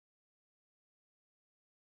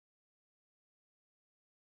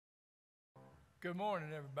Good morning,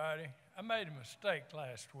 everybody. I made a mistake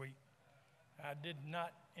last week. I did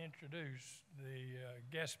not introduce the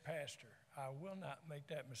guest pastor. I will not make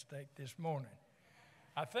that mistake this morning.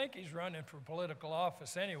 I think he's running for political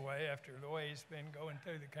office anyway after the way he's been going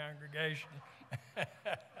through the congregation.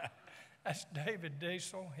 That's David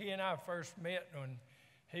Dietzel. He and I first met when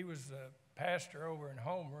he was the pastor over in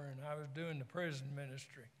Homer and I was doing the prison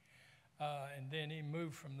ministry. And then he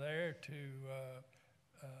moved from there to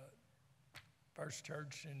First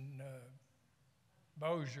Church in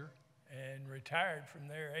Bossier and retired from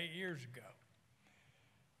there 8 years ago.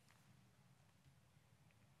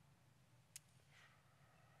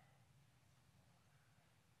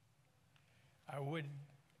 I would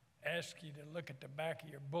ask you to look at the back of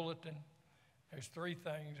your bulletin. There's three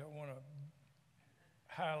things I want to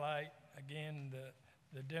highlight. Again,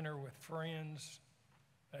 the dinner with friends.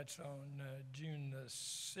 That's on June the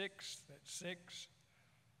 6th at 6.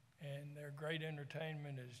 And their great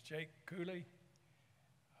entertainment is Jake Cooley.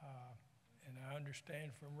 And I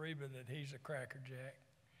understand from Reba that he's a crackerjack.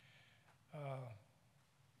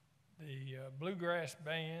 The Bluegrass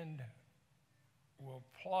Band will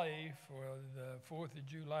play for the 4th of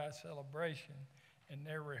July celebration, and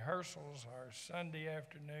their rehearsals are Sunday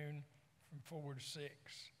afternoon from 4 to 6.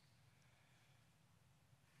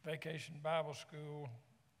 Vacation Bible School,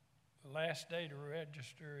 the last day to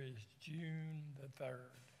register is June the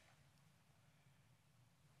 3rd.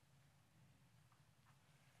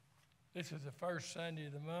 This is the first Sunday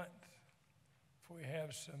of the month. If we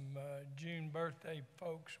have some June birthday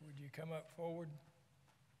folks, would you come up forward?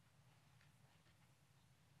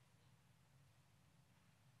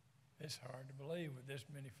 It's hard to believe with this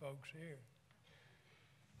many folks here.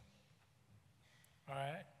 All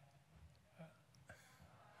right.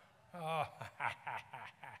 Oh.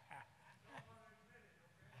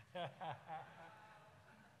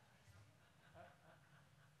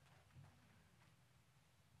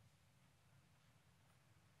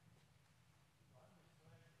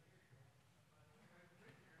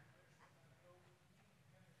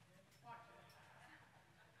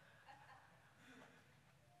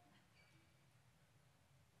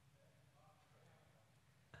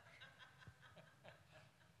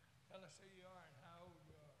 Tell us who you are and how old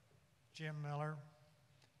you are. Jim Miller,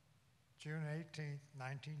 June 18th,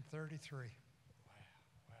 1933.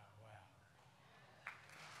 Wow.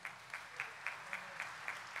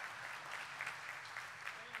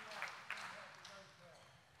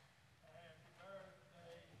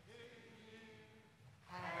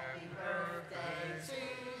 Happy birthday to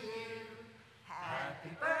you.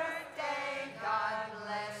 Happy birthday, God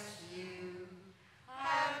bless you.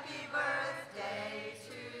 Happy birthday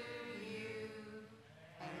to you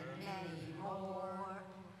and many more.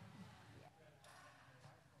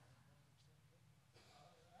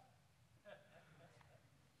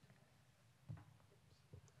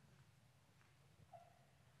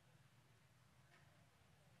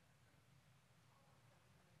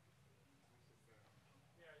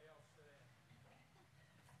 Yeah, y'all stand.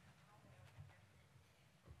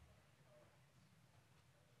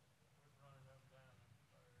 Running up and down.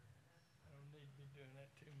 I don't need to be doing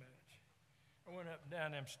that too much. I went up and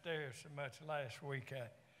down them stairs so much last week.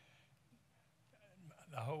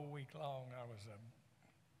 The whole week long, I was a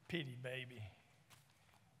pity baby.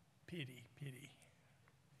 Pity.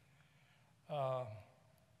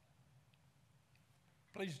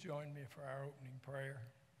 Please join me for our opening prayer.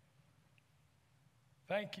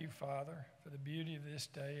 Thank you, Father, for the beauty of this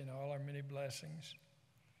day and all our many blessings.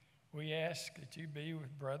 We ask that you be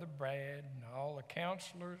with Brother Brad and all the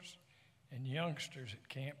counselors and youngsters at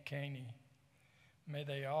Camp Caney. May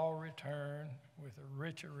they all return with a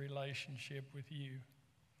richer relationship with you.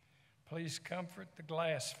 Please comfort the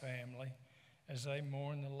Glass family as they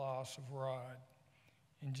mourn the loss of Rod.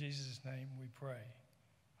 In Jesus' name we pray.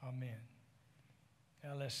 Amen.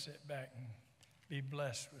 Now let's sit back and be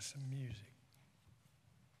blessed with some music.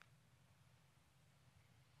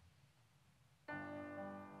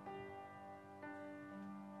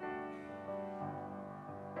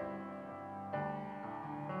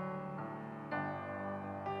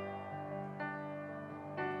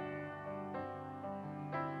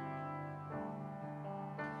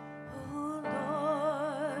 Oh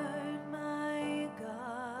Lord, my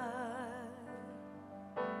God,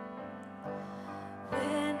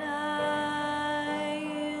 when I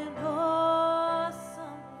in all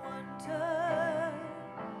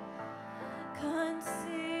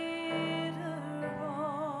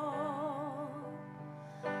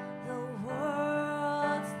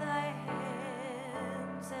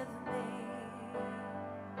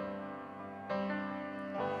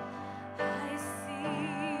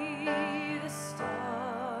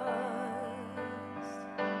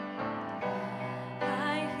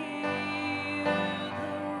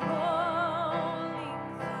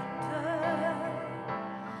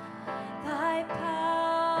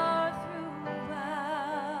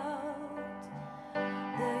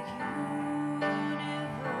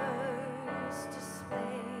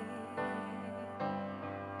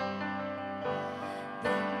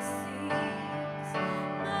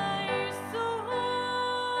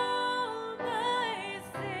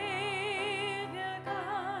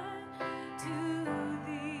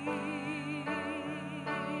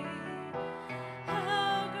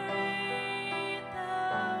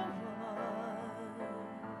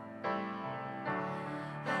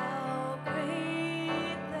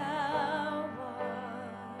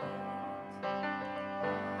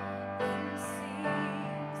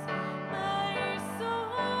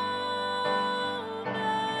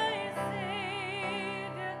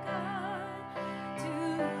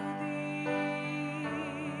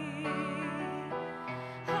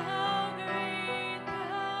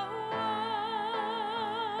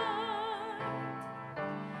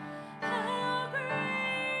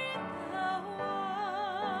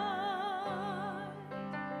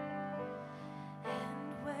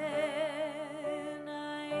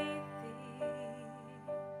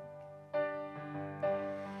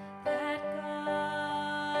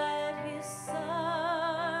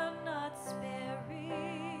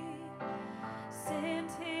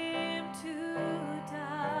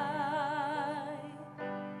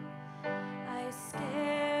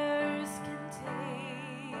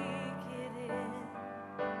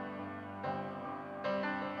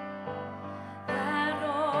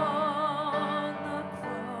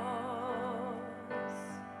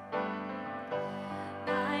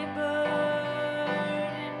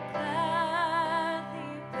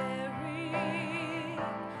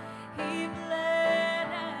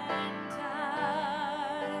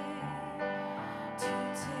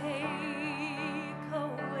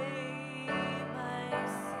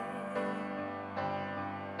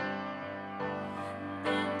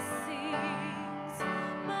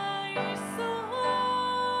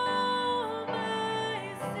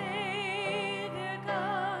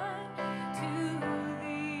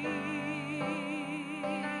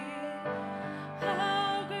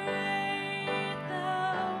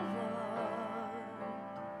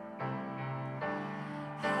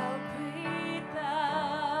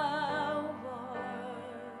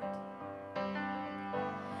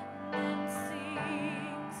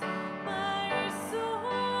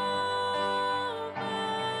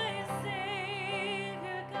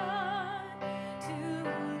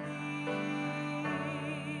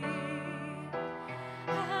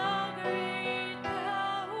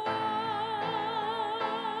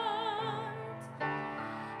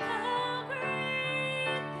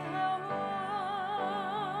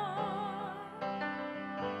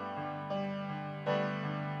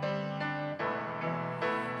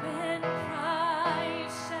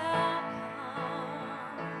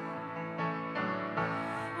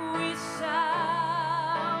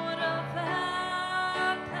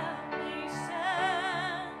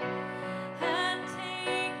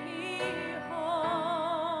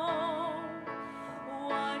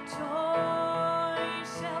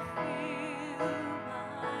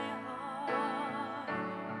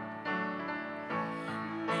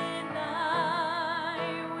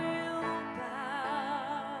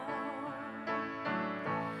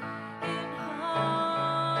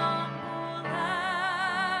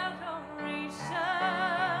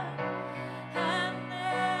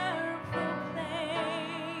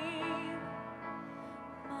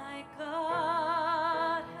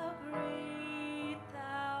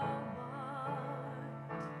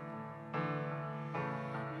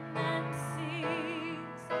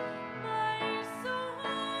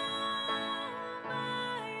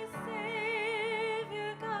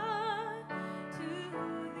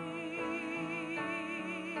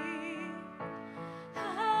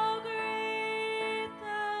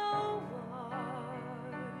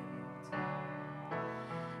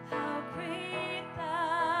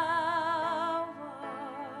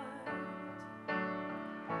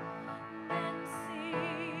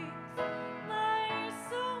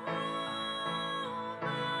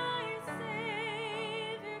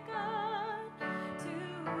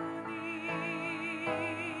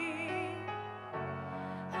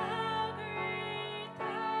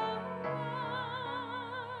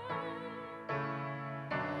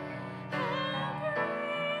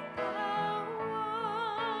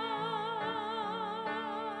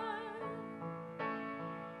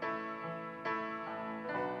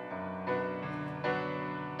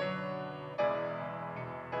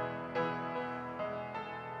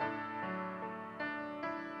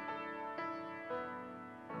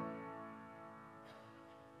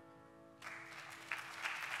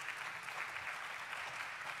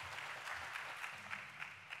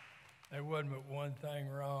There wasn't but one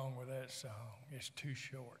thing wrong with that song. It's too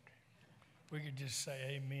short. We could just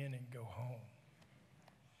say amen and go home.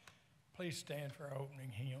 Please stand for our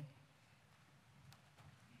opening hymn.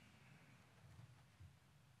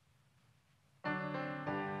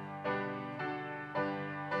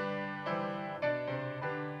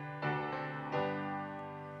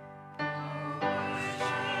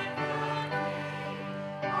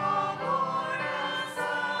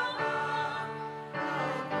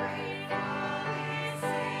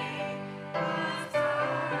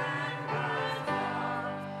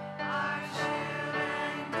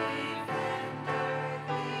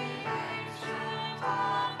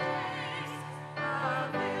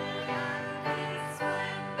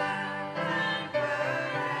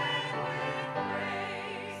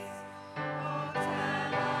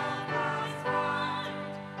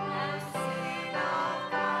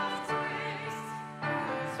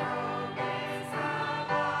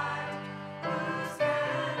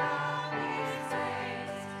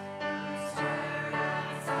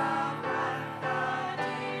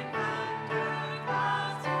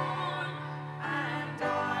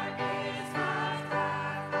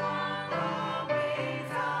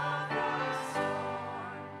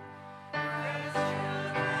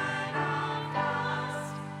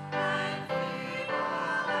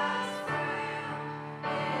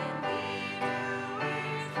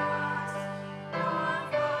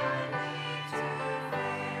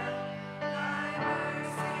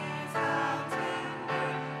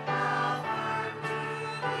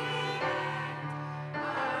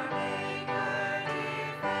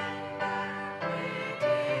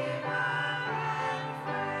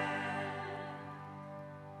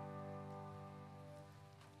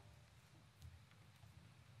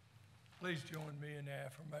 Please join me in the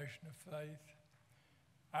affirmation of faith.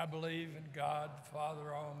 I believe in God, the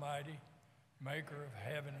Father Almighty, maker of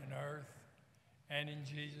heaven and earth, and in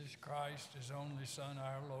Jesus Christ, his only Son,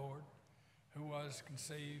 our Lord, who was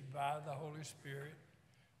conceived by the Holy Spirit,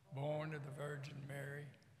 born of the Virgin Mary,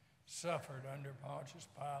 suffered under Pontius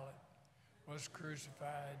Pilate, was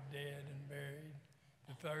crucified, dead, and buried.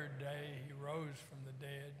 The third day he rose from the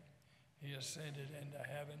dead. He ascended into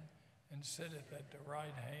heaven and sitteth at the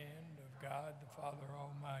right hand of God the Father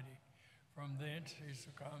Almighty. From thence he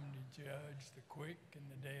shall come to judge the quick and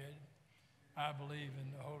the dead. I believe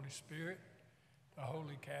in the Holy Spirit, the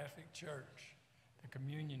Holy Catholic Church, the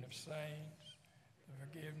communion of saints, the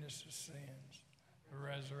forgiveness of sins, the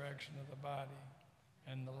resurrection of the body,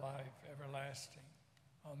 and the life everlasting.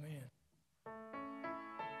 Amen.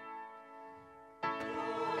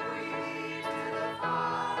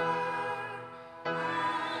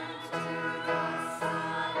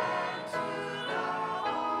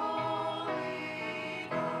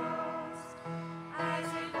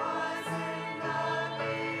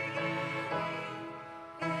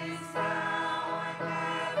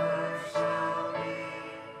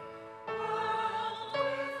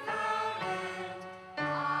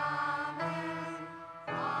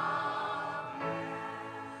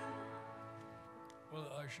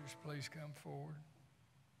 Ushers, please come forward.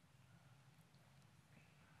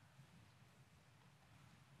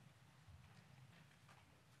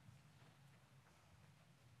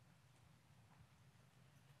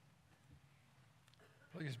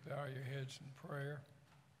 Please bow your heads in prayer.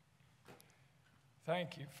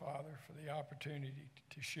 Thank you, Father, for the opportunity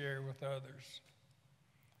to share with others.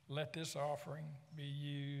 Let this offering be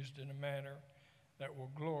used in a manner that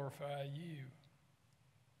will glorify you.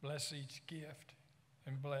 Bless each gift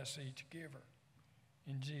and bless each giver.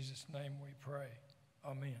 In Jesus' name we pray.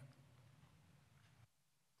 Amen.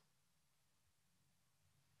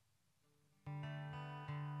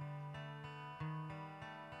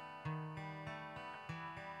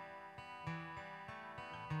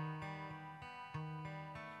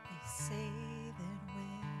 They say that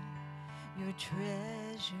where your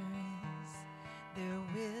treasure is, there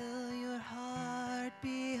will your heart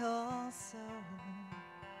be also.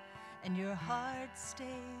 And your heart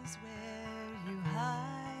stays where you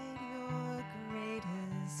hide your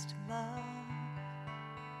greatest love.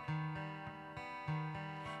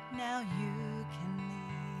 Now you can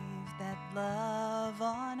leave that love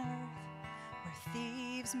on earth where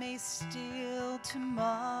thieves may steal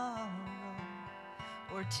tomorrow,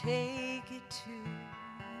 or take it to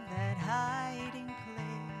that hiding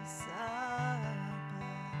place above.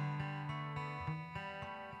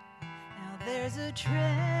 There's a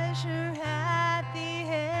treasure at the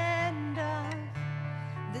end of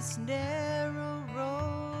this narrow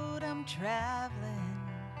road I'm traveling,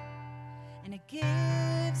 and it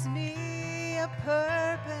gives me a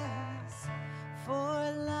purpose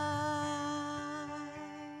for life.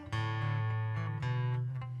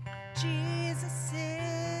 Jesus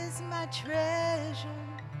is my treasure.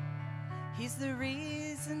 He's the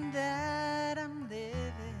reason that I'm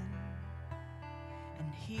living,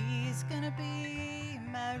 and he's gonna be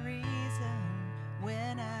my reason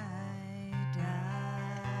when I die.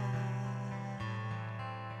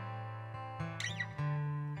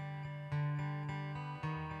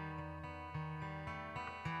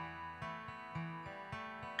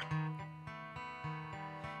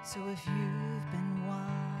 So if you've been wondering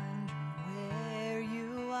where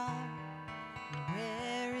you are,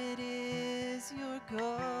 where it is you're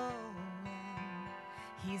going,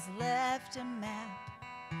 he's left a map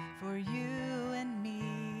for you and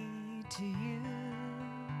me to use.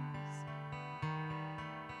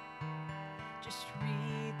 Just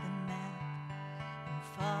read the map and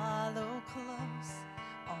follow close,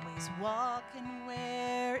 always walking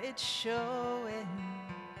where it's showing.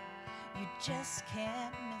 You just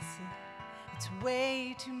can't miss it, it's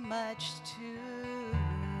way too much to lose.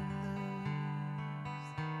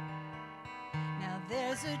 Now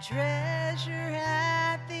there's a treasure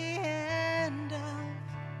at the end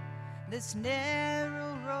of this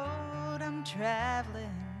narrow road I'm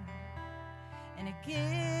traveling, and it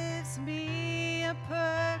gives me a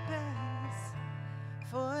purpose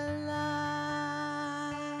for life.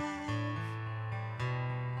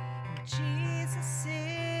 Jesus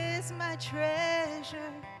is my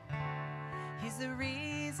treasure. He's the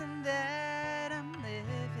reason that I'm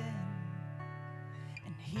living,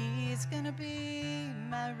 and he's gonna be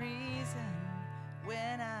my reason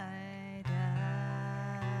when I die.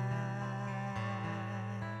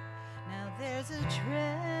 Now there's a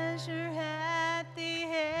treasure at the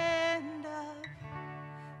end of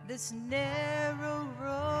this narrow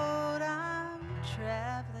road I'm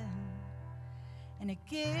traveling, and it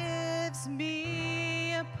gives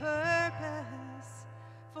me a purpose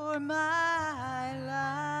for my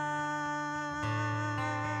life.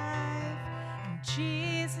 And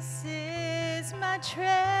Jesus is my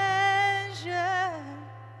treasure.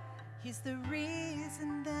 He's the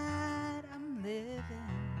reason that I'm living,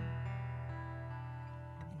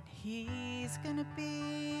 and he's gonna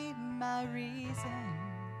be my reason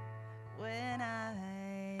when I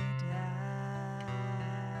die.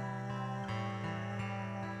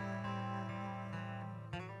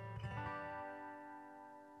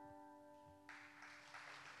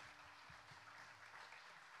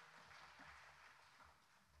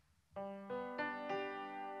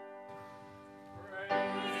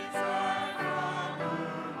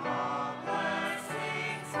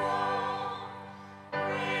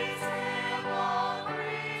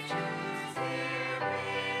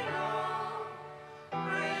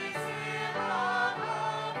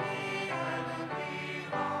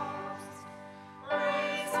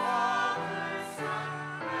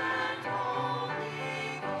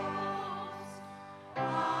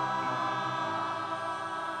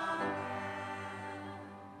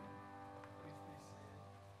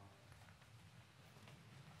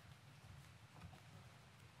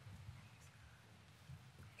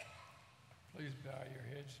 Please bow your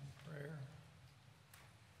heads in prayer.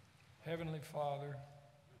 Heavenly Father,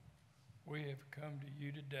 we have come to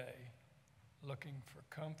you today looking for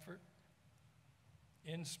comfort,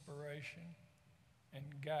 inspiration, and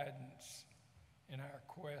guidance in our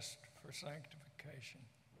quest for sanctification.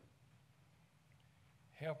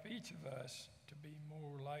 Help each of us to be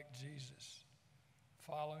more like Jesus,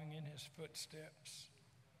 following in his footsteps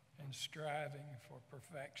and striving for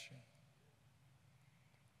perfection.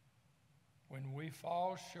 When we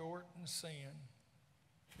fall short in sin,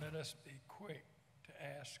 let us be quick to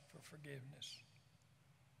ask for forgiveness.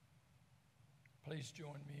 Please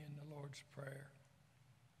join me in the Lord's Prayer.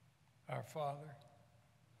 Our Father,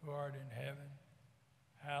 who art in heaven,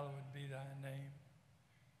 hallowed be thy name.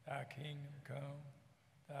 Thy kingdom come,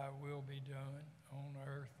 thy will be done on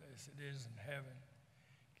earth as it is in heaven.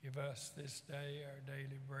 Give us this day our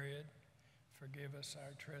daily bread. Forgive us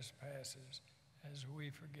our trespasses, as we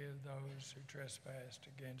forgive those who trespass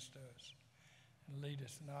against us. And lead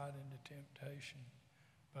us not into temptation,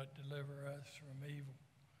 but deliver us from evil.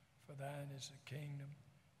 For thine is the kingdom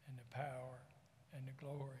and the power and the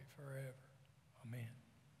glory forever. Amen.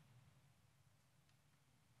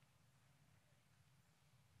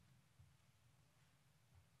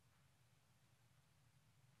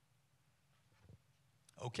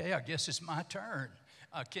 Okay, I guess it's my turn.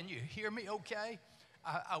 Can you hear me okay?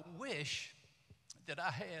 I wish that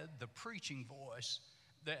I had the preaching voice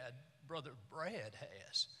that Brother Brad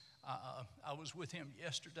has. I was with him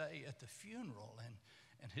yesterday at the funeral,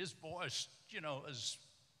 and his voice, is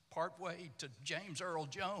partway to James Earl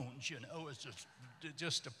Jones, it's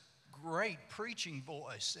just great preaching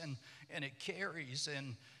voice, and it carries,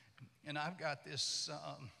 and I've got this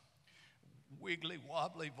wiggly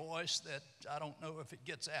wobbly voice that I don't know if it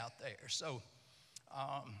gets out there. So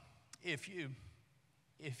if you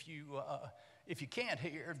can't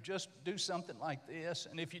hear, just do something like this,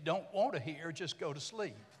 and if you don't want to hear, just go to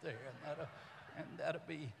sleep there, and that'll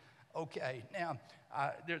be okay. Now,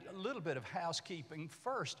 there's a little bit of housekeeping.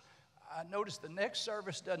 First, I noticed the next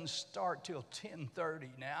service doesn't start till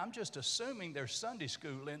 10:30. Now, I'm just assuming there's Sunday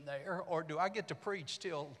school in there, or do I get to preach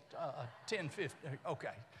till 10:50?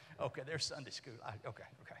 Okay, there's Sunday school. Okay.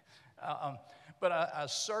 But I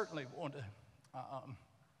certainly want to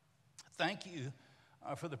thank you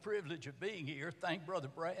for the privilege of being here. Thank Brother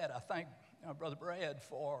Brad. I thank Brother Brad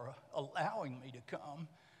for allowing me to come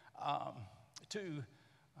to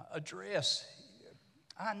address,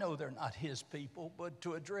 I know they're not his people, but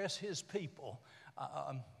to address his people.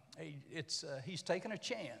 He's taken a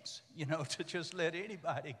chance, to just let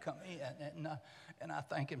anybody come in, and I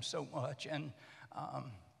thank him so much. And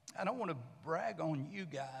I don't want to brag on you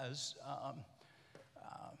guys.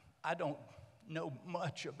 I don't know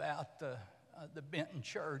much about the Benton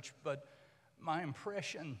church, but my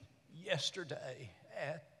impression yesterday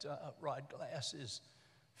at Rod Glass's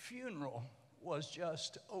funeral was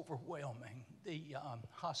just overwhelming. The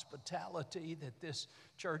hospitality that this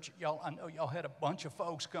church, I know y'all had a bunch of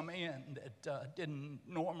folks come in that don't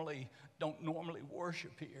normally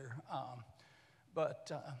worship here,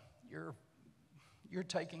 but you're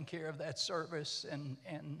taking care of that service,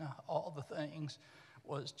 and all the things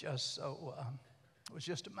was just so was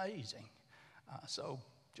just amazing. So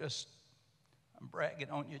I'm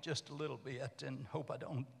bragging on you just a little bit, and hope I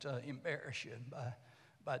don't embarrass you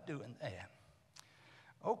by doing that.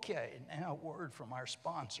 Okay, now a word from our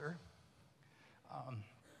sponsor.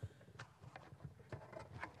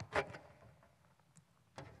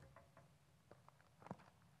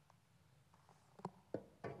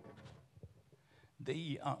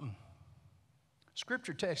 The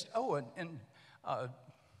scripture text. Oh, and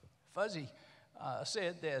Fuzzy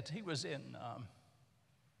said that he was in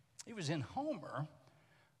Homer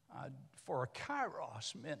for a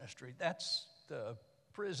Kairos ministry. That's the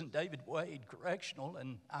prison, David Wade Correctional,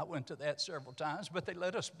 and I went to that several times, but they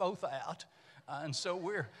let us both out, and so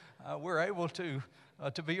we're able to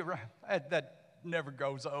be around. That never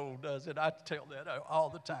goes old, does it? I tell that all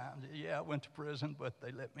the time. Yeah, I went to prison, but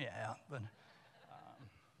they let me out. But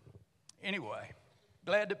anyway,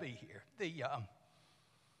 glad to be here. The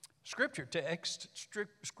scripture text,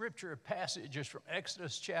 scripture passage is from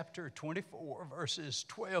Exodus chapter 24, verses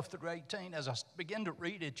 12 through 18. As I begin to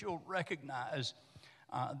read it, you'll recognize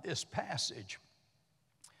this passage.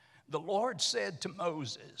 The Lord said to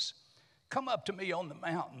Moses, "Come up to me on the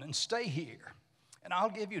mountain and stay here, and I'll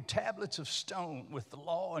give you tablets of stone with the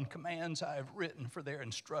law and commands I have written for their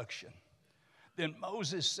instruction." Then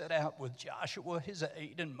Moses set out with Joshua his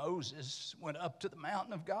aide, and Moses went up to the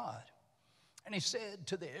mountain of God. And he said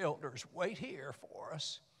to the elders, "Wait here for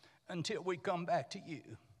us until we come back to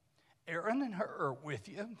you. Aaron and Hur are with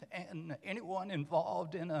you, and anyone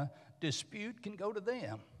involved in a dispute can go to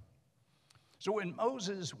them." So when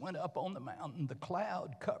Moses went up on the mountain, the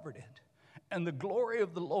cloud covered it, and the glory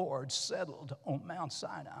of the Lord settled on Mount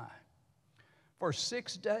Sinai. For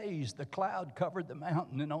 6 days the cloud covered the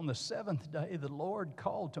mountain, and on the 7th day the Lord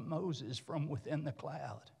called to Moses from within the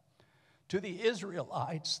cloud. To the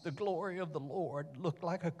Israelites, the glory of the Lord looked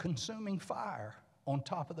like a consuming fire on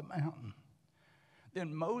top of the mountain.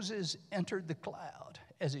 Then Moses entered the cloud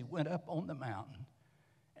as he went up on the mountain,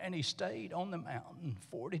 and he stayed on the mountain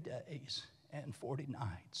 40 days and 40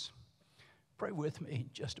 nights. Pray with me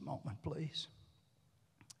just a moment, please.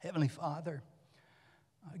 Heavenly Father,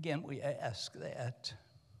 again we ask that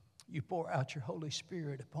you pour out your Holy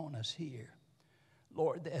Spirit upon us here.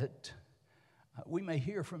 Lord, that we may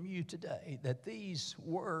hear from you today, that these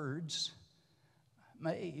words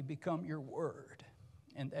may become your word,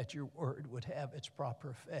 and that your word would have its proper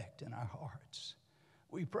effect in our hearts.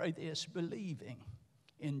 We pray this believing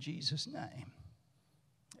in Jesus' name.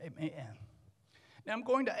 Amen. Now I'm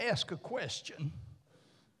going to ask a question.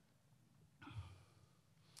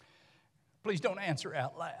 Please don't answer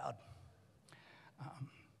out loud.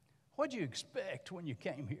 What did you expect when you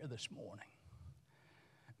came here this morning?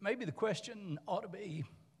 Maybe the question ought to be,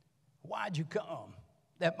 why'd you come?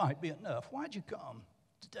 That might be enough. Why'd you come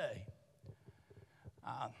today?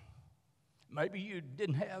 Maybe you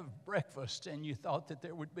didn't have breakfast and you thought that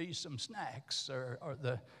there would be some snacks,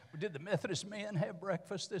 did the Methodist men have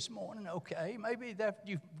breakfast this morning? Okay, maybe that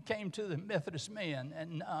you came to the Methodist men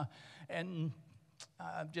and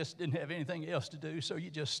just didn't have anything else to do, so you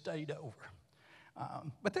just stayed over.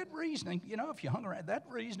 But that reasoning, if you hung around, that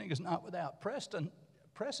reasoning is not without precedent.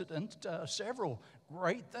 Several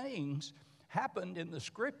great things happened in the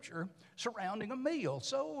Scripture surrounding a meal.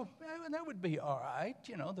 So that would be all right,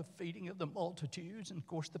 the feeding of the multitudes and, of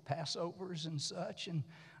course, the Passovers and such. And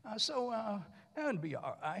so that would be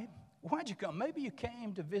all right. Why'd you come? Maybe you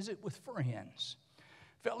came to visit with friends.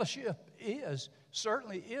 Fellowship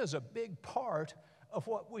certainly is a big part of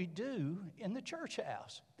what we do in the church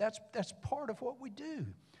house. That's part of what we do,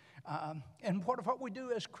 and part of what we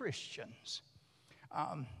do as Christians.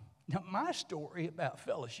 Now, my story about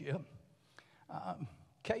fellowship,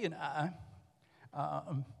 Kay and I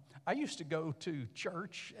used to go to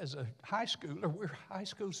church as a high schooler. We're high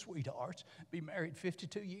school sweethearts. Be married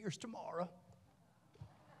 52 years tomorrow.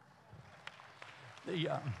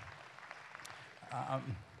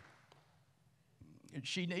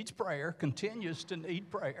 She needs prayer, continues to need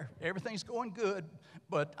prayer. Everything's going good,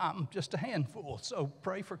 but I'm just a handful, so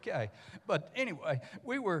pray for Kay. But anyway,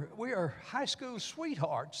 we are high school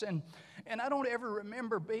sweethearts, and I don't ever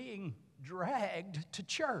remember being dragged to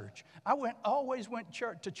church. I always went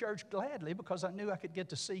to church gladly because I knew I could get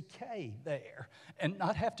to see Kay there and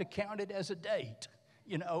not have to count it as a date,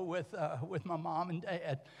 with my mom and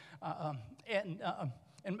dad.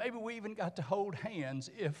 And maybe we even got to hold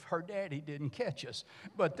hands if her daddy didn't catch us.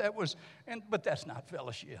 But that's not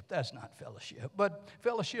fellowship. That's not fellowship. But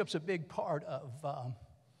fellowship's a big part of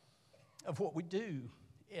what we do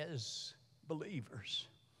as believers.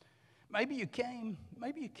 Maybe you came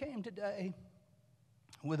today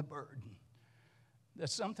with a burden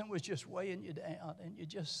that something was just weighing you down, and you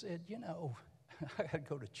just said, I got to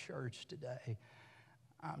go to church today.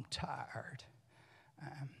 I'm tired.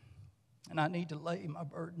 And I need to lay my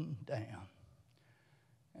burden down.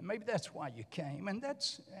 And maybe that's why you came. And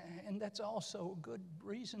that's also a good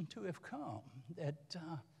reason to have come, that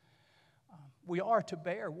we are to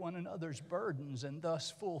bear one another's burdens and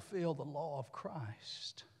thus fulfill the law of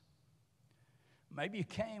Christ. Maybe you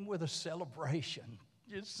came with a celebration,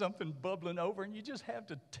 just something bubbling over, and you just have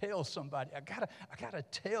to tell somebody. I gotta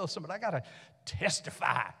tell somebody. I gotta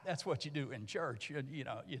testify. That's what you do in church. You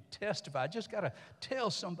testify. I just gotta tell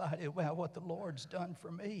somebody about what the Lord's done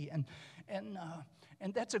for me, and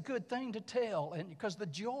that's a good thing to tell. And because the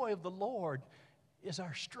joy of the Lord is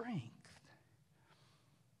our strength.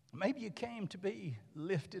 Maybe you came to be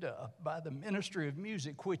lifted up by the ministry of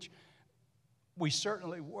music, which we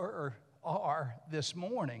certainly are this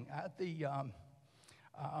morning.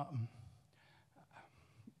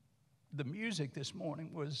 The music this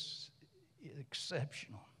morning was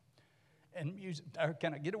exceptional. And music,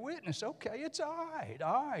 can I get a witness? Okay, it's all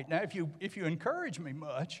right. Now, if you encourage me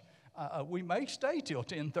much, we may stay till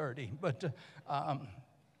 10:30. But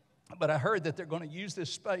I heard that they're going to use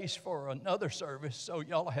this space for another service, so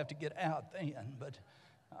y'all have to get out then. But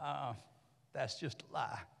that's just a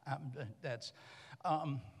lie.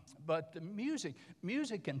 But the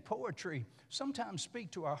music and poetry sometimes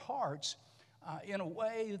speak to our hearts in a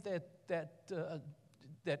way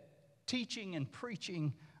that teaching and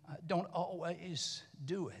preaching don't always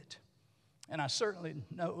do it. And I certainly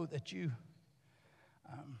know that you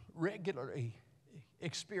regularly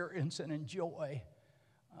experience and enjoy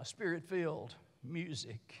spirit-filled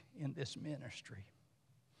music in this ministry.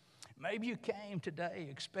 Maybe you came today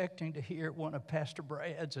expecting to hear one of Pastor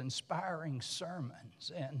Brad's inspiring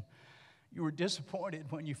sermons, and you were disappointed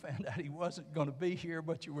when you found out he wasn't going to be here,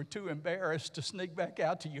 but you were too embarrassed to sneak back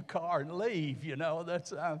out to your car and leave. But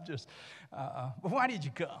why did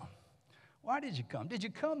you come? Why did you come? Did you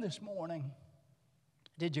come this morning?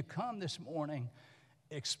 Did you come this morning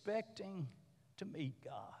expecting to meet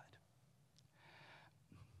God?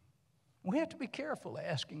 We have to be careful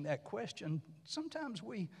asking that question. Sometimes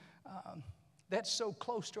that's so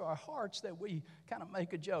close to our hearts that we kind of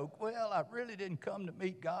make a joke. Well, I really didn't come to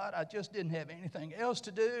meet God. I just didn't have anything else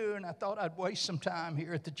to do, and I thought I'd waste some time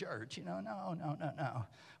here at the church. No.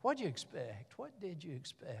 What did you expect? What did you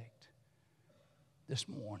expect this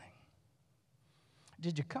morning?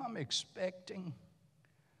 Did you come expecting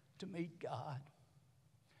to meet God?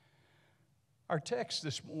 Our text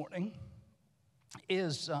this morning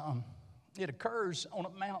is... It occurs on a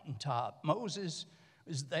mountaintop. Moses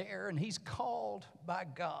is there, and he's called by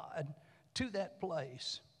God to that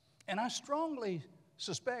place. And I strongly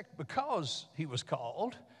suspect, because he was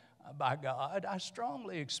called by God, I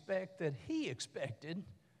strongly expect that he expected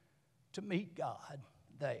to meet God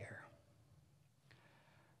there.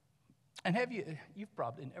 And you've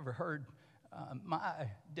probably never heard my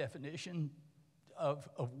definition of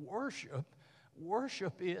worship.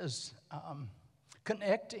 Worship is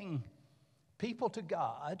connecting people to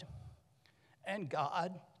God and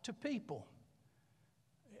God to people.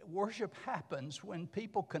 worship happens when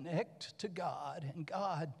people connect to God and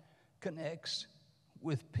God connects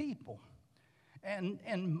with people. And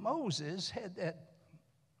Moses had that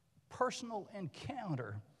personal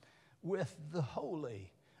encounter with the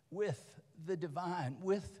holy, with the divine,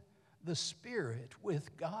 with the Spirit,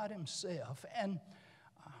 with God Himself. And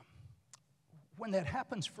when that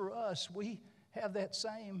happens for us, we have that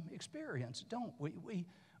same experience, don't we?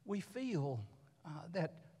 We feel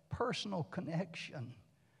that personal connection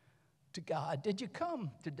to God. Did you come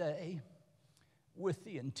today with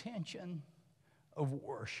the intention of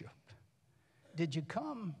worship? Did you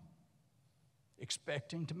come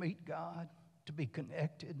expecting to meet God, to be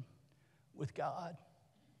connected with God?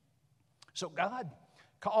 So God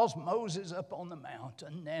calls Moses up on the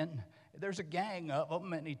mountain, and there's a gang of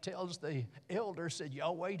them, and he tells the elders, said,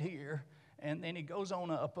 y'all wait here. And then he goes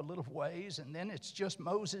on up a little ways, and then it's just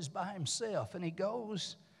Moses by himself, and he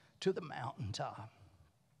goes to the mountaintop.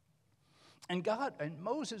 And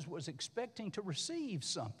Moses was expecting to receive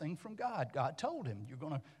something from God. God told him, you're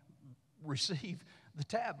going to receive the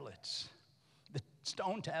tablets, the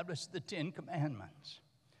stone tablets, the 10 Commandments.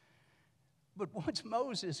 But once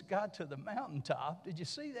Moses got to the mountaintop, did you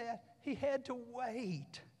see that? He had to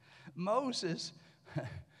wait. Moses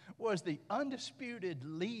was the undisputed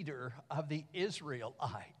leader of the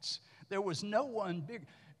Israelites. There was no one bigger.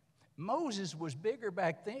 Moses was bigger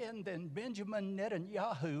back then than Benjamin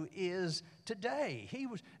Netanyahu is today.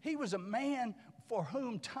 He was a man for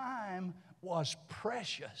whom time was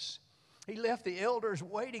precious. He left the elders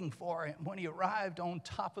waiting for him when he arrived on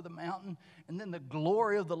top of the mountain, and then the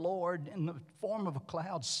glory of the Lord in the form of a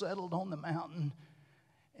cloud settled on the mountain,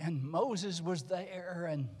 and Moses was there,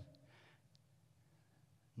 and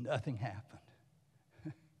nothing happened.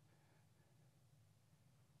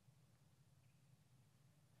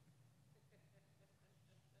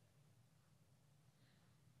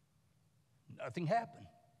 Nothing happened.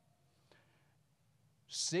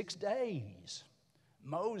 6 days.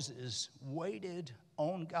 Moses waited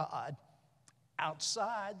on God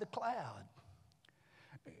outside the cloud.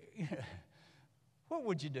 What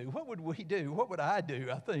would you do? What would we do? What would I do,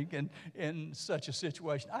 I think, in such a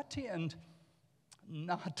situation? I tend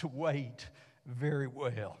not to wait very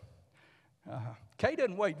well. Kay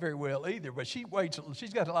doesn't wait very well either, but she waits.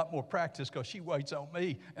 She's got a lot more practice because she waits on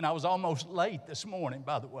me. And I was almost late this morning,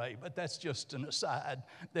 by the way, but that's just an aside.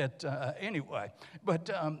 Anyway. But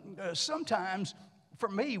sometimes, for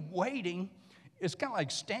me, waiting is kind of like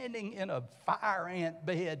standing in a fire ant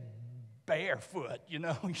bed barefoot. You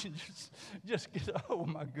know, you just get. Oh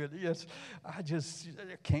my goodness, I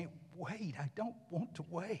can't wait. I don't want to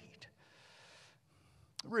wait.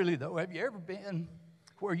 Really though, have you ever been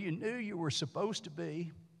where you knew you were supposed to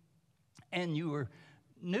be, and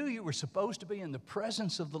knew you were supposed to be in the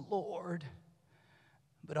presence of the Lord,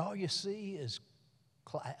 but all you see is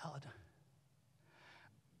cloud?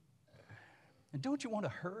 And don't you want to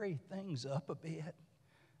hurry things up a bit?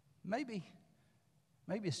 Maybe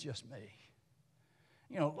it's just me.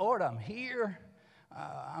 You know, Lord, I'm here.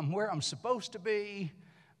 I'm where I'm supposed to be.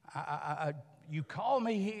 You call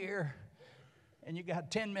me here. And you got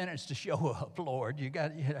 10 minutes to show up, Lord.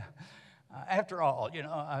 After all,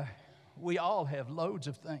 we all have loads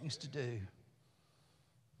of things to do.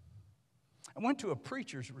 I went to a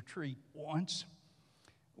preacher's retreat once.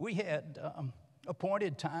 We had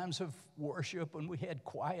appointed times of worship, and we had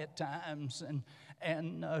quiet times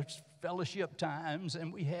and fellowship times,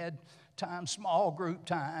 and we had small group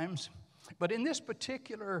times. But in this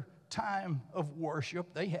particular time of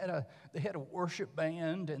worship, they had a worship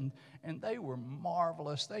band, and they were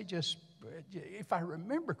marvelous. They just, if I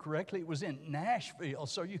remember correctly, it was in Nashville,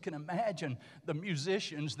 so you can imagine the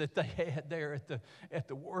musicians that they had there at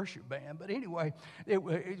the worship band. But anyway, they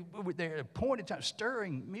had appointed time,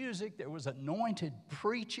 stirring music. There was anointed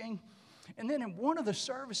preaching, and then in one of the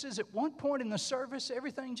services, at one point in the service,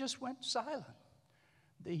 everything just went silent.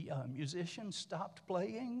 The musicians stopped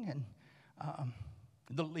playing, and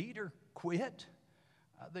the leader quit.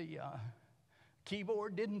 The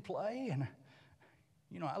keyboard didn't play. And,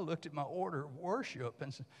 I looked at my order of worship,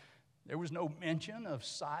 and there was no mention of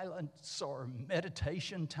silence or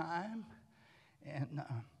meditation time. And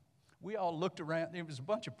we all looked around. There was a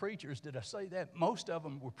bunch of preachers. Did I say that? Most of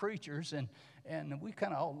them were preachers, and we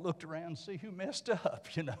kind of all looked around to see who messed up,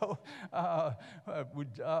 Did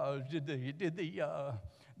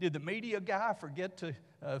Did the media guy forget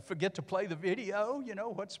to play the video? You know,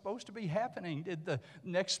 what's supposed to be happening? Did the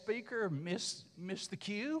next speaker miss the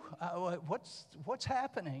cue? What's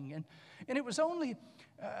happening? And it was only,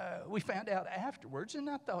 we found out afterwards, and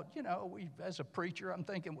I thought, you know, as a preacher, I'm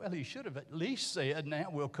thinking, well, he should have at least said, now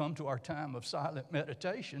we'll come to our time of silent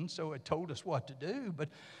meditation, so it told us what to do. But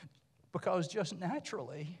because just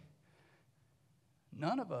naturally,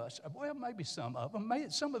 none of us, well, maybe some of them,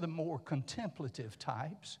 some of the more contemplative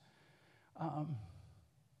types,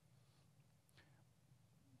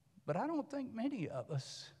 but I don't think many of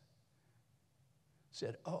us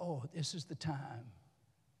said, oh, this is the time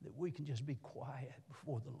that we can just be quiet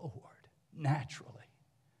before the Lord, naturally.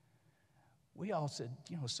 We all said,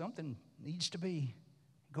 you know, something needs to be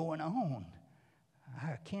going on.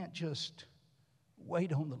 I can't just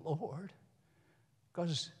wait on the Lord,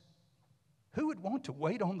 because who would want to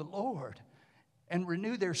wait on the Lord and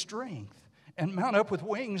renew their strength and mount up with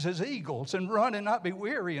wings as eagles and run and not be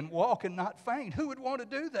weary and walk and not faint? Who would want to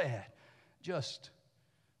do that? Just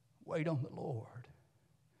wait on the Lord.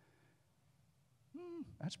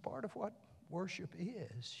 That's part of what worship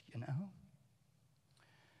is, you know.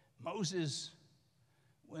 Moses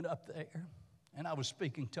went up there, and I was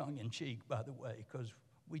speaking tongue-in-cheek, by the way, because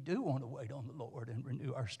we do want to wait on the Lord and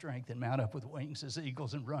renew our strength and mount up with wings as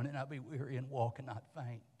eagles and run and not be weary and walk and not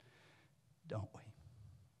faint, don't we?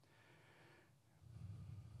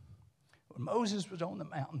 When Moses was on the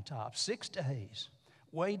mountaintop 6 days,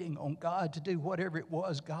 waiting on God to do whatever it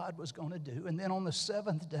was God was going to do, and then on the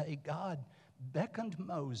 7th day, God beckoned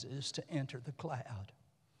Moses to enter the cloud.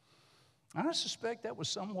 I suspect that was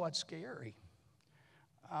somewhat scary.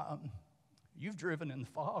 You've driven in the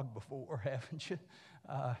fog before, haven't you?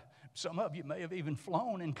 Some of you may have even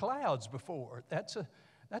flown in clouds before. That's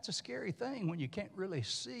a scary thing when you can't really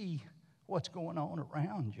see what's going on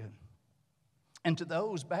around you. And to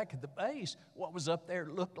those back at the base, what was up there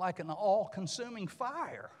looked like an all-consuming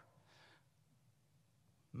fire.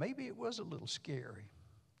 Maybe it was a little scary.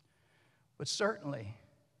 But certainly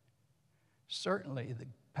the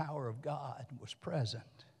power of God was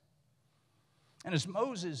present. And as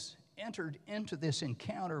Moses entered into this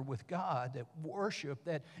encounter with God, that worship,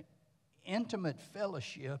 that intimate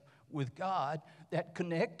fellowship with God, that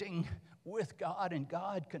connecting with God and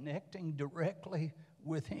God connecting directly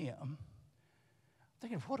with him, I'm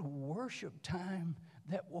thinking of what a worship time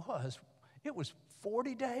that was. It was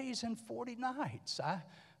 40 days and 40 nights.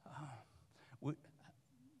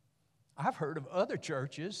 I've heard of other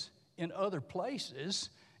churches in other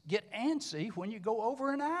places get antsy when you go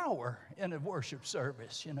over an hour in a worship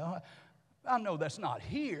service, you know. I know that's not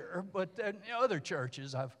here, but other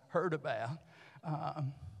churches I've heard about.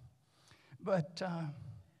 But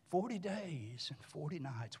 40 days and 40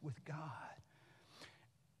 nights with God.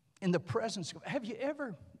 In the presence of, have you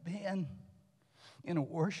ever been in a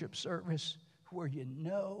worship service where you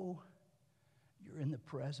know you're in the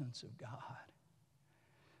presence of God?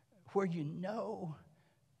 Where you know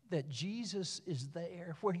that Jesus is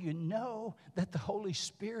there, where you know that the Holy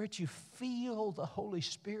Spirit, you feel the Holy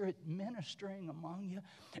Spirit ministering among you.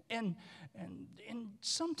 And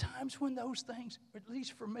sometimes when those things, at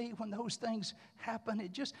least for me, when those things happen,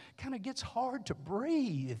 it just kind of gets hard to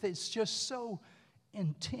breathe. It's just so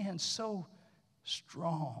intense, so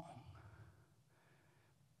strong.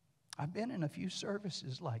 I've been in a few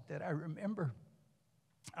services like that. I remember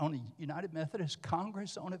on the United Methodist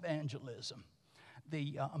Congress on Evangelism,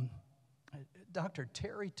 the Dr.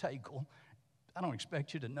 Terry Dietzel, I don't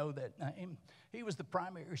expect you to know that name. He was the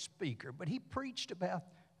primary speaker, but he preached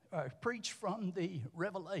from the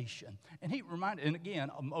Revelation. And he reminded, and again,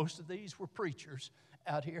 most of these were preachers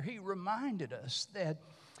out here. He reminded us that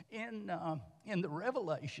in the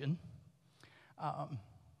Revelation,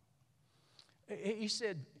 he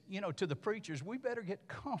said, you know, to the preachers, we better get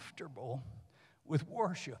comfortable with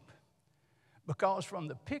worship. Because from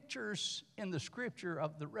the pictures in the scripture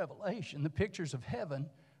of the Revelation, the pictures of heaven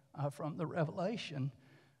from the Revelation,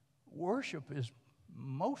 worship is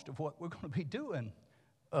most of what we're going to be doing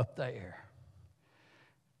up there.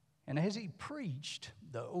 And as he preached,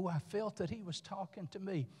 though, I felt that he was talking to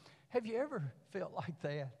me. Have you ever felt like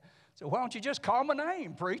that? So why don't you just call my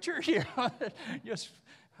name, preacher? You know,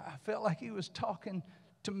 I felt like he was talking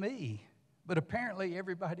to me. But apparently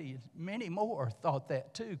everybody, many more, thought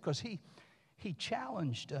that too, because he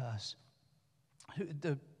challenged us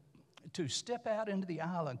to step out into the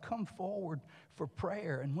aisle and come forward for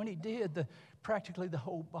prayer. And when he did, practically the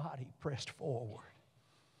whole body pressed forward.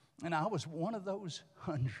 And I was one of those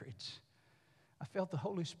hundreds. I felt the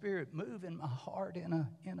Holy Spirit move in my heart in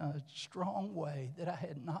a strong way that I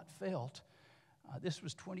had not felt. This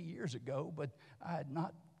was 20 years ago, but I had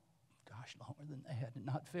not longer than that, and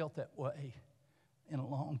not felt that way in a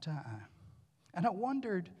long time. And I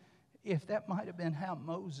wondered if that might have been how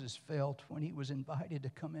Moses felt when he was invited to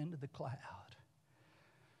come into the cloud.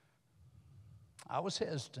 I was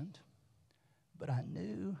hesitant, but I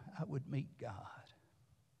knew I would meet God.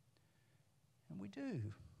 And we do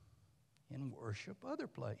in worship, other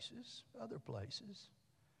places.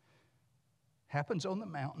 Happens on the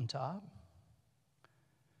mountaintop.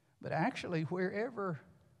 But actually, wherever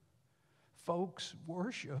folks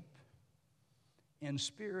worship in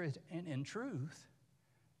spirit and in truth,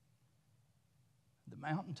 the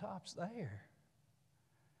mountaintop's there.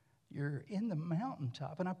 You're in the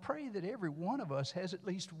mountaintop. And I pray that every one of us has at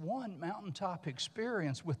least one mountaintop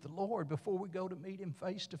experience with the Lord before we go to meet Him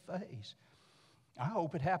face to face. I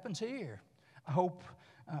hope it happens here. I hope,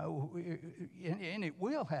 and it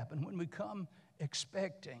will happen when we come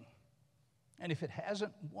expecting. And if it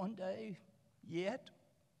hasn't one day yet,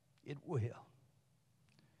 it will.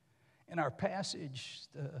 In our passage,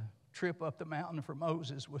 the trip up the mountain for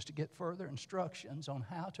Moses was to get further instructions on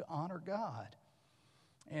how to honor God.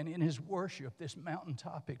 And in his worship, this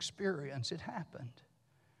mountaintop experience, it happened.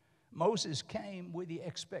 Moses came with the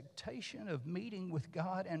expectation of meeting with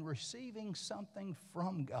God and receiving something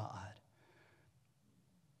from God.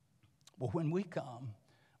 Well, when we come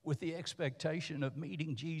with the expectation of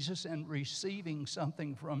meeting Jesus and receiving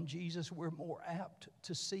something from Jesus, we're more apt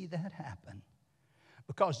to see that happen.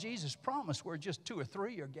 Because Jesus promised where just 2 or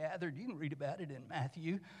 3 are gathered, you can read about it in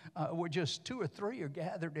Matthew, where just 2 or 3 are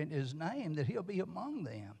gathered in His name, that He'll be among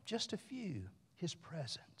them. Just a few, His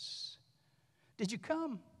presence. Did you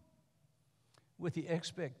come with the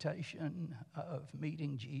expectation of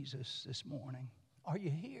meeting Jesus this morning? Are you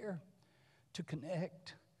here to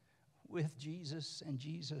connect with Jesus and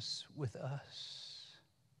Jesus with us?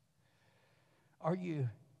 Are you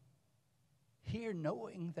here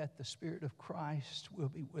knowing that the Spirit of Christ will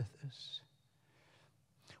be with us?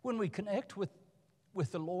 When we connect with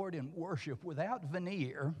the Lord in worship without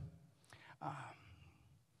veneer,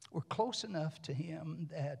 we're close enough to Him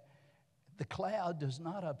that the cloud does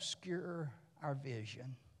not obscure our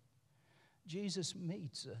vision. Jesus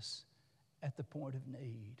meets us at the point of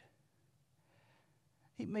need.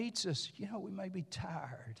 He meets us, we may be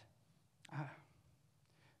tired.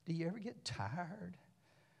 Do you ever get tired?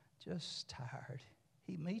 Just tired.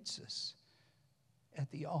 He meets us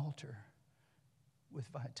at the altar with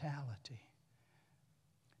vitality.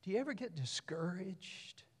 Do you ever get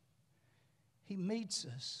discouraged? He meets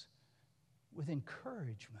us with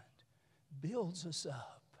encouragement, builds us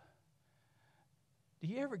up. Do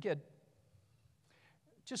you ever get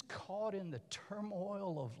just caught in the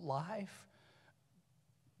turmoil of life?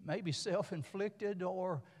 Maybe self-inflicted,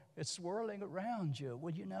 or it's swirling around you.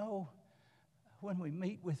 Well, when we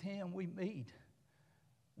meet with Him, we meet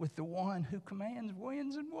with the one who commands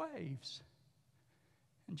winds and waves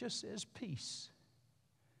and just says, peace,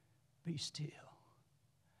 be still.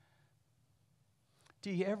 Do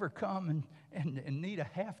you ever come and need a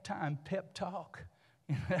halftime pep talk?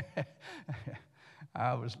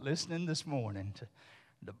 I was listening this morning to,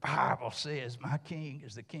 the Bible says, my king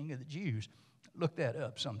is the king of the Jews. Look that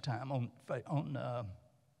up sometime on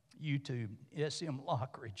YouTube, S.M.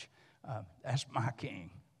 Lockridge. That's my king.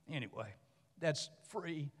 Anyway, that's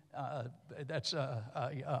free.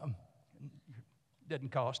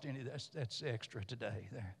 Doesn't cost any. That's extra today.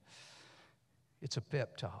 There, it's a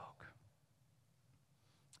pep talk.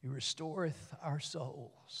 He restoreth our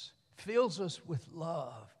souls, fills us with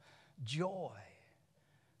love, joy,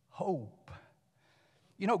 hope.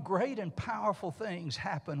 Great and powerful things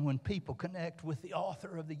happen when people connect with the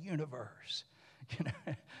author of the universe.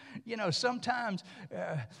 Sometimes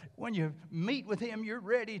when you meet with Him, you're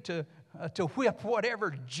ready to whip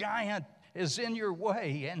whatever giant is in your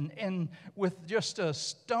way, and with just a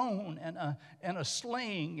stone and a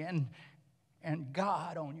sling and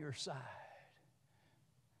God on your side.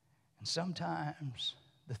 And sometimes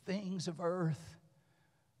the things of earth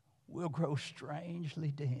will grow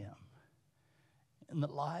strangely dim in the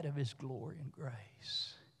light of His glory and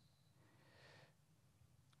grace.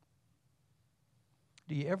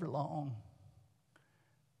 Do you ever long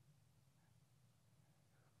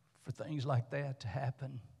for things like that to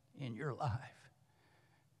happen in your life?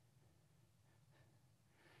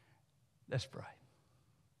 Let's pray.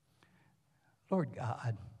 Lord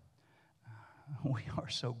God, we are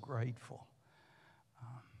so grateful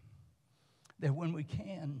that when we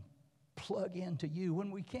can plug into You,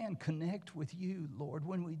 when we can connect with You, Lord,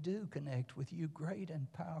 when we do connect with You, great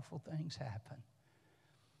and powerful things happen.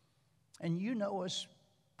 And You know us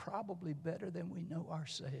probably better than we know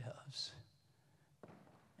ourselves.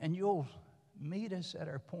 And You'll meet us at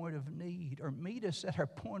our point of need or meet us at our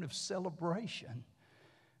point of celebration.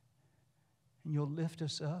 And you'll lift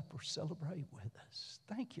us up or celebrate with us.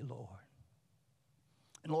 Thank you, Lord.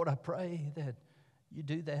 And Lord, I pray that you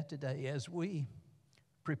do that today as we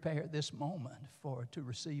prepare this moment to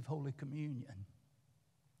receive Holy Communion.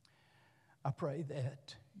 I pray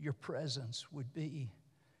that your presence would be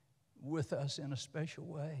with us in a special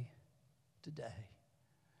way today.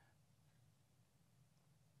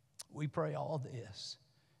 We pray all this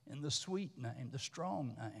in the sweet name, the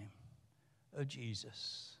strong name of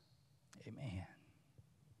Jesus. Amen.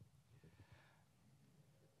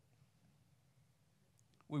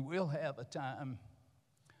 We will have a time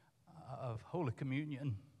of Holy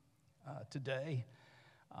Communion today.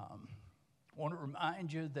 I want to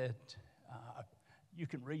remind you that you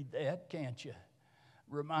can read that, can't you?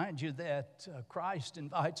 Remind you that Christ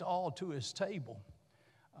invites all to his table.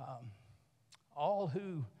 All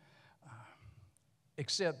who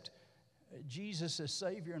accept Jesus as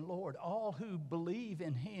Savior and Lord, all who believe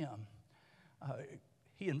in him,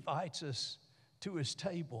 he invites us to his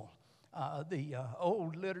table. The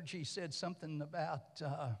old liturgy said something about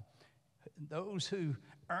those who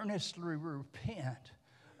earnestly repent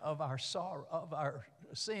of our sorrow, of our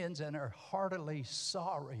sins, and are heartily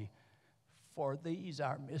sorry for these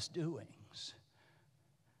our misdoings.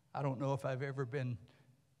 I don't know if I've ever been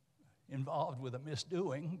involved with a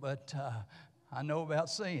misdoing, but I know about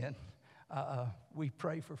sin. We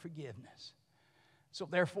pray for forgiveness. So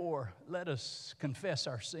therefore, let us confess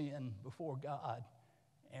our sin before God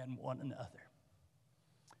and one another.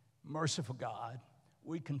 Merciful God,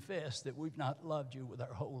 we confess that we've not loved you with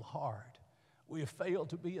our whole heart. We have failed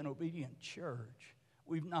to be an obedient church.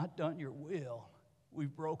 We've not done your will.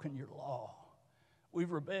 We've broken your law. We've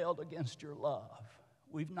rebelled against your love.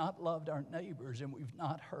 We've not loved our neighbors, and we've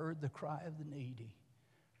not heard the cry of the needy.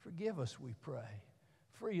 Forgive us, we pray.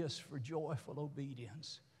 Free us for joyful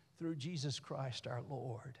obedience through Jesus Christ our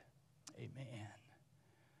Lord. Amen.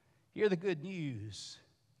 Hear the good news.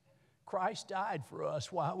 Christ died for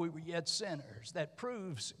us while we were yet sinners. That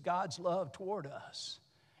proves God's love toward us.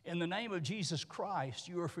 In the name of Jesus Christ,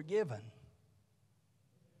 you are forgiven.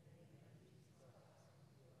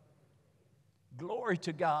 Glory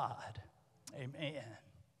to God. Amen.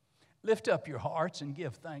 Lift up your hearts and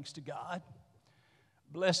give thanks to God.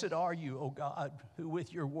 Blessed are you, O God, who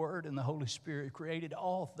with your word and the Holy Spirit created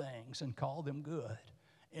all things and called them good.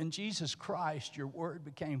 In Jesus Christ, your word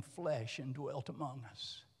became flesh and dwelt among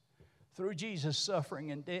us. Through Jesus'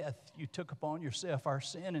 suffering and death, you took upon yourself our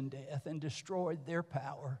sin and death and destroyed their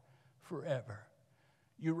power forever.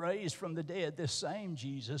 You raised from the dead this same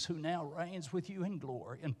Jesus who now reigns with you in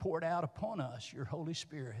glory and poured out upon us your Holy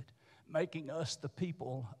Spirit, making us the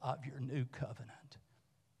people of your new covenant.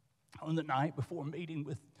 On the night before meeting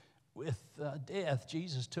with death,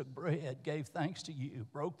 Jesus took bread, gave thanks to you,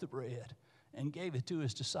 broke the bread, and gave it to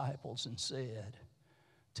his disciples and said,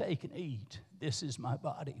 "Take and eat. This is my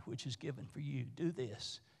body, which is given for you. Do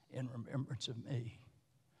this in remembrance of me."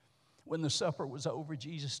 When the supper was over,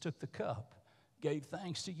 Jesus took the cup, gave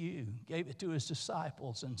thanks to you, gave it to his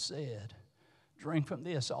disciples, and said, "Drink from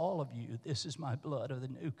this, all of you. This is my blood of the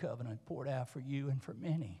new covenant, poured out for you and for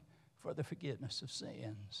many for the forgiveness of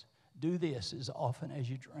sins. Do this as often as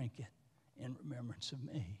you drink it in remembrance of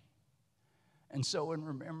me." And so in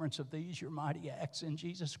remembrance of these, your mighty acts in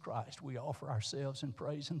Jesus Christ, we offer ourselves in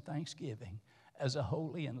praise and thanksgiving as a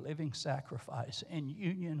holy and living sacrifice in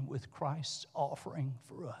union with Christ's offering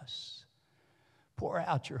for us. Pour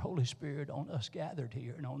out your Holy Spirit on us gathered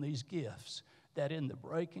here and on these gifts, that in the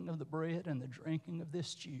breaking of the bread and the drinking of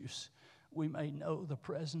this juice, we may know the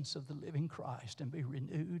presence of the living Christ and be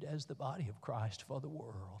renewed as the body of Christ for the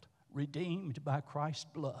world, redeemed by Christ's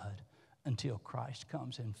blood until Christ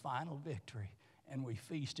comes in final victory and we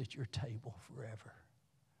feast at your table forever.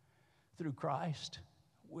 Through Christ,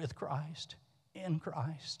 with Christ, in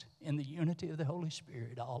the unity of the Holy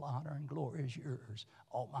Spirit, all honor and glory is yours,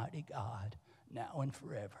 Almighty God, now and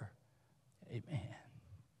forever. Amen.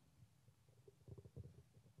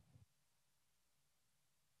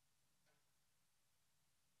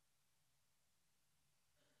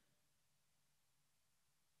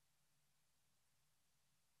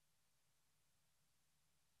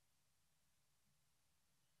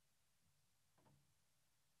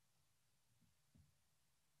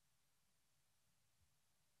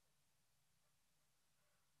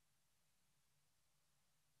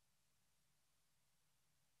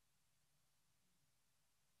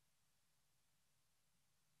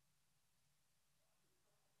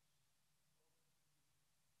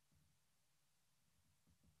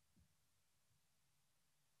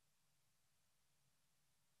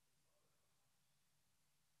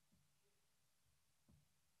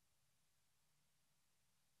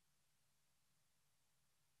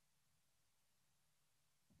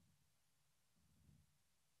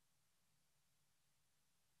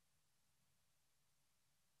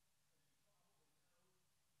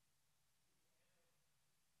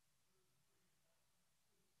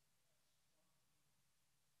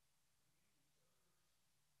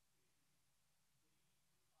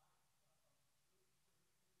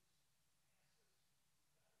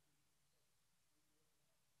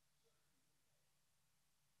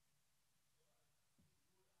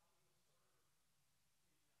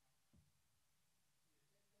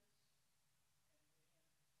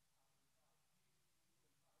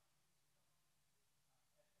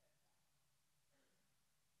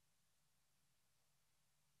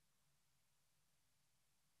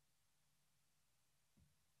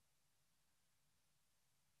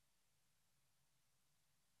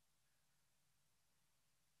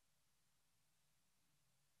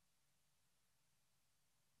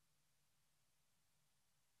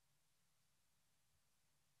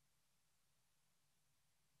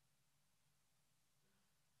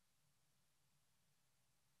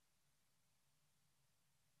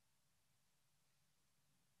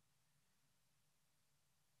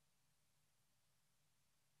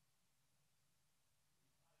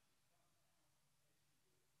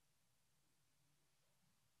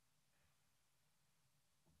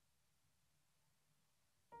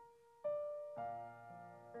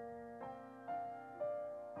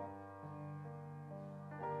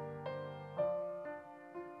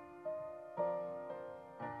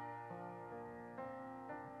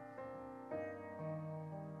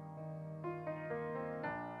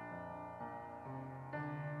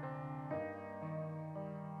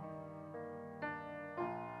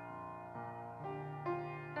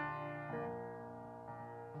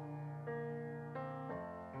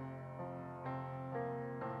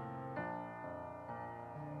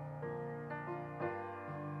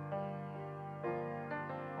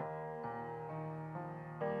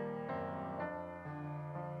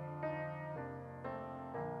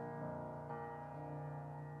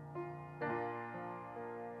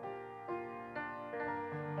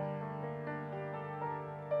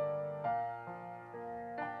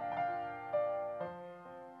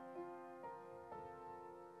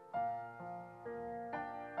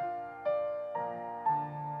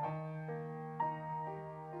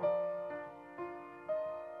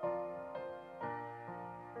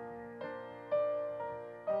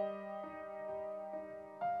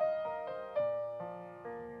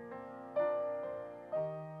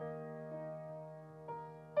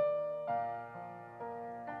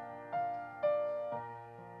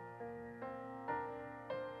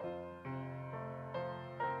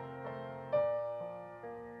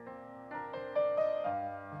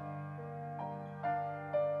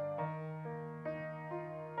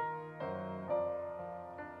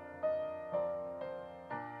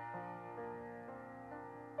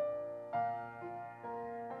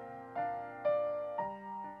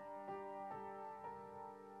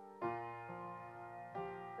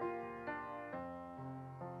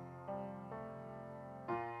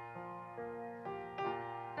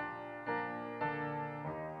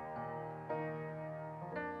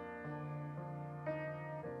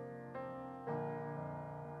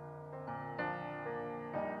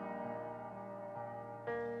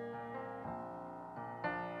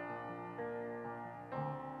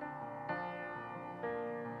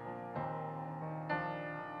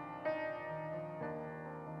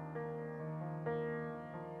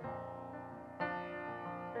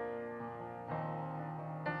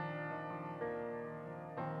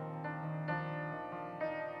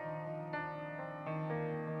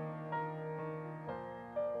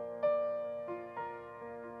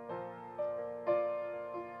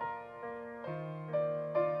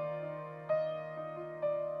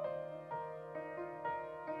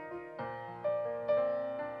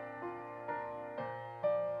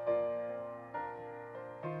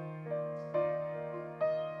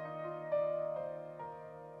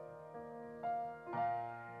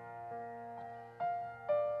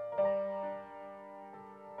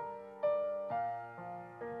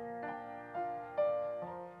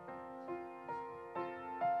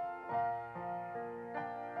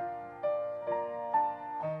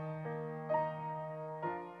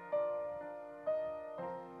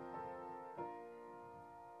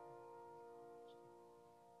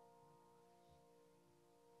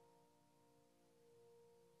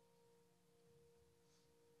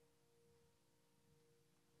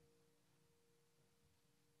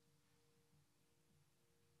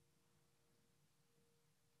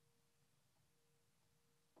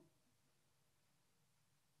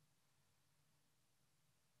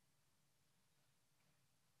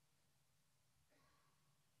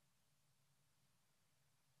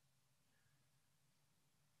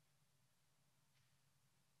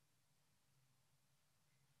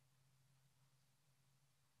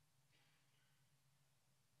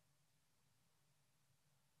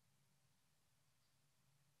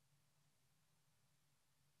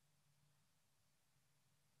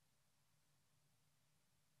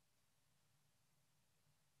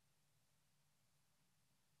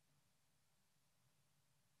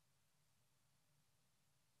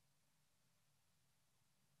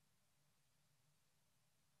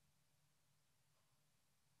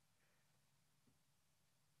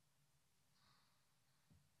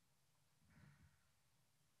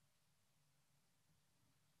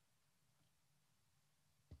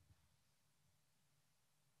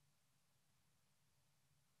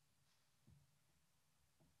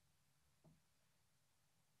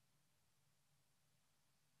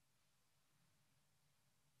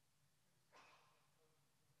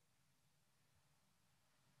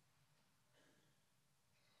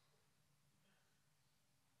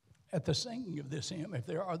 at the singing of this hymn, if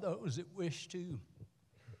there are those that wish to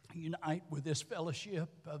unite with this fellowship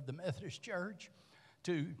of the Methodist Church,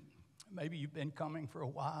 to maybe you've been coming for a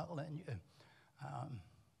while and you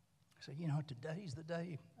say, you know, today's the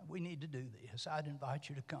day we need to do this, I'd invite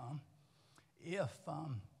you to come.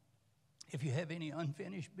 If you have any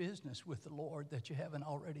unfinished business with the Lord that you haven't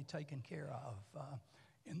already taken care of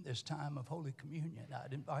in this time of Holy Communion,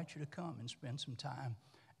 I'd invite you to come and spend some time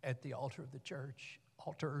at the altar of the church,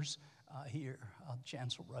 altars here on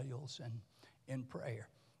chancel rails, and in prayer.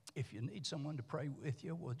 If you need someone to pray with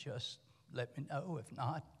you, well, just let me know. If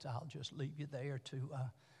not, I'll just leave you there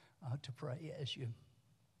to pray as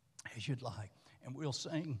you'd like. And we'll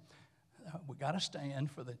sing. We got to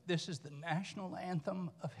stand for this is the national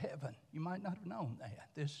anthem of heaven. You might not have known that.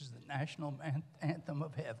 This is the national anthem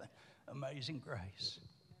of heaven. Amazing Grace.